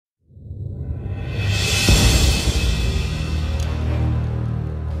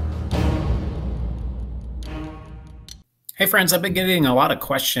Hey friends, I've been getting a lot of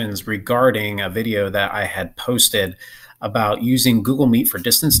questions regarding a video that I had posted about using Google Meet for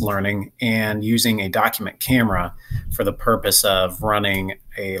distance learning and using a document camera for the purpose of running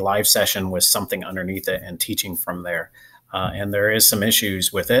a live session with something underneath it and teaching from there. And there is some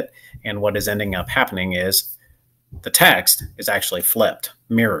issues with it. And what is ending up happening is the text is actually flipped,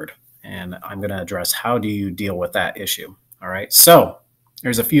 mirrored. And I'm going to address how do you deal with that issue. All right. So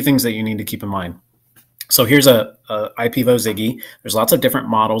there's a few things that you need to keep in mind. So here's a IPVO Ziggy. There's lots of different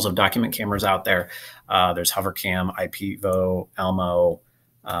models of document cameras out there. There's Hovercam, IPVO, Elmo,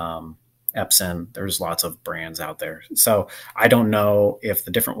 Epson. There's lots of brands out there. So I don't know if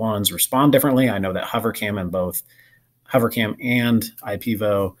the different ones respond differently. I know that Hovercam and both Hovercam and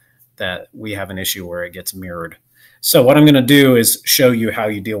IPVO, that we have an issue where it gets mirrored. So what I'm going to do is show you how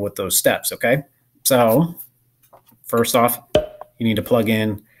you deal with those steps. Okay. So first off, you need to plug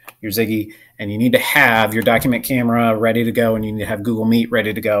in your Ziggy, and you need to have your document camera ready to go, and you need to have Google Meet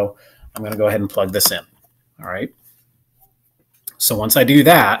ready to go. I'm going to go ahead and plug this in. All right. So once I do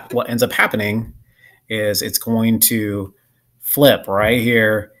that, what ends up happening is it's going to flip right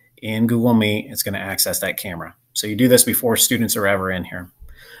here in Google Meet. It's going to access that camera. So you do this before students are ever in here.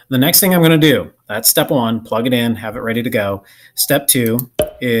 The next thing I'm going to do, that's step one, plug it in, have it ready to go. Step two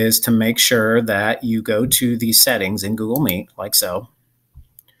is to make sure that you go to the settings in Google Meet, like so.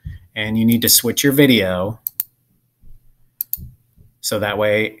 And you need to switch your video so that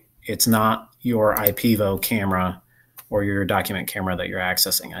way it's not your IPVO camera or your document camera that you're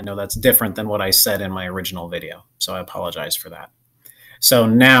accessing. I know that's different than what I said in my original video, so I apologize for that. So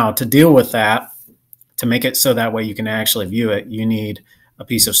now to deal with that, to make it so that way you can actually view it, you need a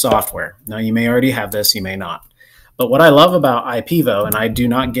piece of software. Now you may already have this, you may not. But what I love about IPVO, and I do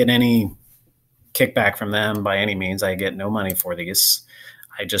not get any kickback from them by any means, I get no money for these.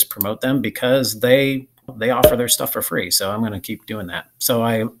 I just promote them because they offer their stuff for free. So I'm going to keep doing that. So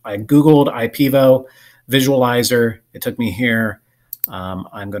I Googled IPVO visualizer. It took me here.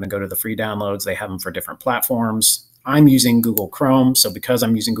 I'm going to go to the free downloads. They have them for different platforms. I'm using Google Chrome. So because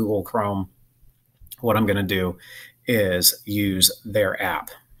I'm using Google Chrome, what I'm going to do is use their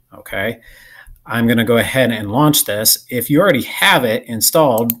app. Okay. I'm going to go ahead and launch this. If you already have it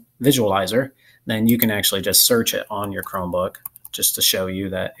installed, Visualizer, then you can actually just search it on your Chromebook, just to show you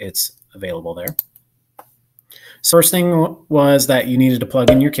that it's available there. So first thing was that you needed to plug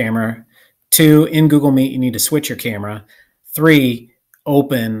in your camera. 2, in Google Meet, you need to switch your camera. 3,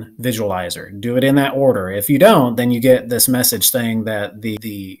 open Visualizer. Do it in that order. If you don't, then you get this message saying that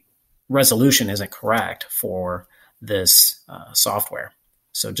the resolution isn't correct for this software.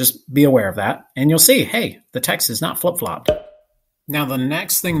 So just be aware of that. And you'll see, hey, the text is not flip-flopped. Now, the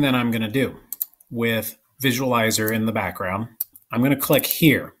next thing that I'm going to do with Visualizer in the background, I'm going to click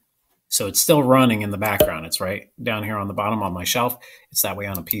here. So it's still running in the background. It's right down here on the bottom on my shelf. It's that way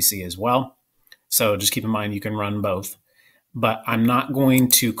on a PC as well. So just keep in mind you can run both. But I'm not going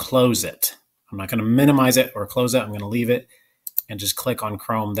to close it. I'm not going to minimize it or close it. I'm going to leave it and just click on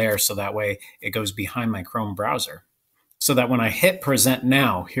Chrome there. So that way it goes behind my Chrome browser. So that when I hit present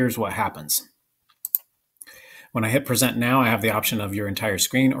now, here's what happens. When I hit present now, I have the option of your entire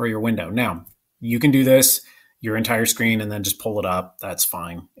screen or your window. Now, you can do this your entire screen and then just pull it up. That's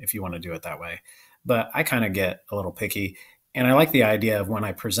fine if you want to do it that way. But I kind of get a little picky. And I like the idea of when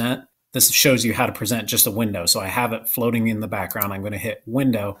I present, this shows you how to present just a window. So I have it floating in the background. I'm going to hit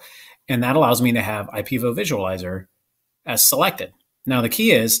window, and that allows me to have IPVO Visualizer as selected. Now the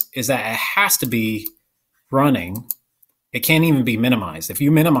key is that it has to be running. It can't even be minimized. If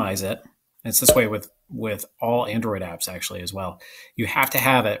you minimize it, it's this way with all Android apps actually as well. You have to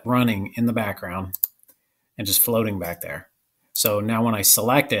have it running in the background and just floating back there. So now when I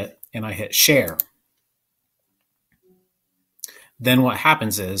select it and I hit share, then what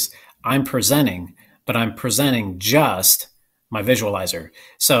happens is I'm presenting, but I'm presenting just my visualizer.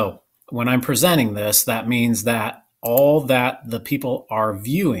 So when I'm presenting this, that means that all that the people are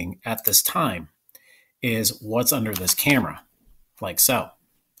viewing at this time is what's under this camera, like so.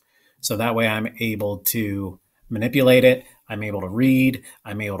 So that way I'm able to manipulate it. I'm able to read.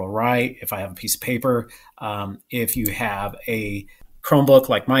 I'm able to write if I have a piece of paper. If you have a Chromebook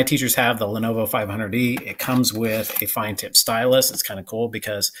like my teachers have, the Lenovo 500E, it comes with a fine tip stylus. It's kind of cool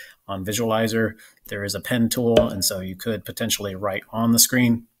because on Visualizer, there is a pen tool. And so you could potentially write on the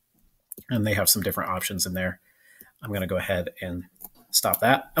screen. And they have some different options in there. I'm going to go ahead and stop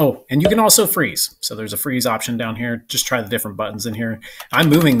that. Oh, and you can also freeze. So there's a freeze option down here. Just try the different buttons in here. I'm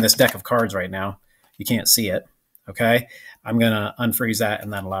moving this deck of cards right now. You can't see it. Okay. I'm going to unfreeze that,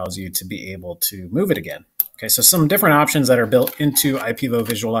 and that allows you to be able to move it again. Okay. So some different options that are built into IPVO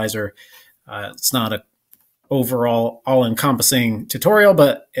Visualizer. It's not a overall all-encompassing tutorial,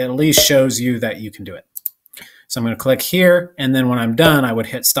 but it at least shows you that you can do it. So I'm going to click here, and then when I'm done, I would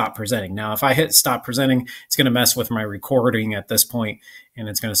hit stop presenting. Now, if I hit stop presenting, it's going to mess with my recording at this point, and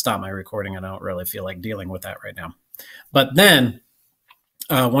it's going to stop my recording. I don't really feel like dealing with that right now. But then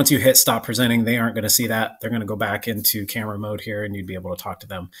once you hit stop presenting, they aren't going to see that. They're going to go back into camera mode here, and you'd be able to talk to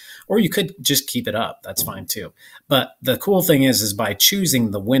them. Or you could just keep it up. That's fine too. But the cool thing is by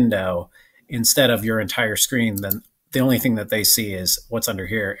choosing the window instead of your entire screen, then the only thing that they see is what's under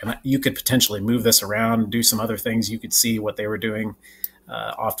here. And you could potentially move this around, do some other things. You could see what they were doing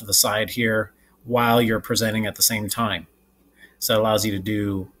off to the side here while you're presenting at the same time. So it allows you to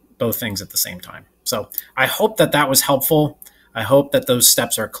do both things at the same time. So I hope that that was helpful. I hope that those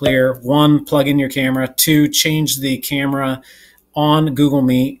steps are clear. 1, plug in your camera. 2, change the camera on Google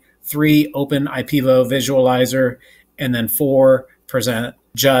Meet. 3, open IPEVO Visualizer. And then 4, present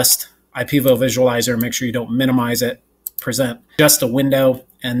just IPEVO Visualizer. Make sure you don't minimize it. Present just a window,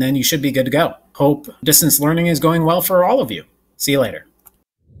 and then you should be good to go. Hope distance learning is going well for all of you. See you later.